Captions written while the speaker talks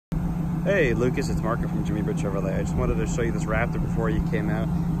Hey Lucas, it's Marco from Jimmy Bridge Chevrolet. I just wanted to show you this Raptor before you came out.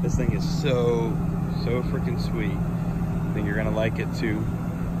 This thing is so freaking sweet. I think you're gonna like it too.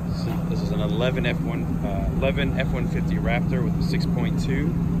 This is an 11 F-150 Raptor with a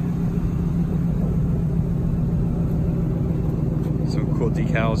 6.2. Some cool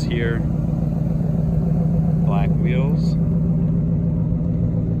decals here. Black wheels.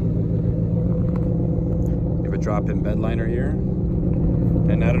 You have a drop-in bed liner here.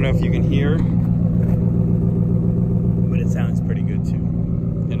 And I don't know if you can hear, but it sounds pretty good too.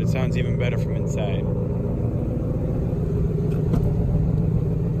 And it sounds even better from inside.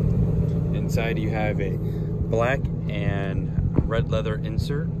 Inside you have a black and red leather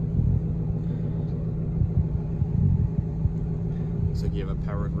insert. Looks like you have a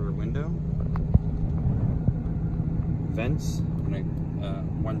powered rear window. Vents and a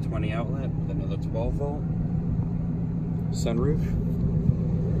 120 outlet with another 12 volt. Sunroof.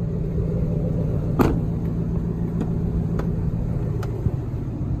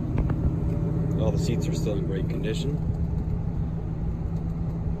 All the seats are still in great condition.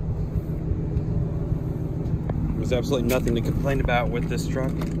 There's absolutely nothing to complain about with this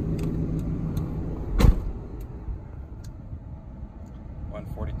truck.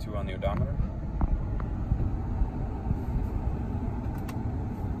 142 on the odometer.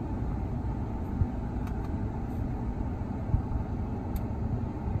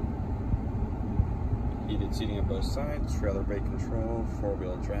 Heated seating on both sides, trailer brake control,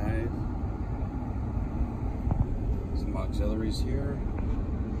 4-wheel drive. Some auxiliaries here,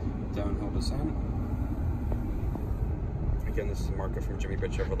 downhill descent. Again, this is Marco from Jimmy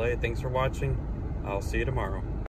Bridge Chevrolet. Thanks for watching. I'll see you tomorrow.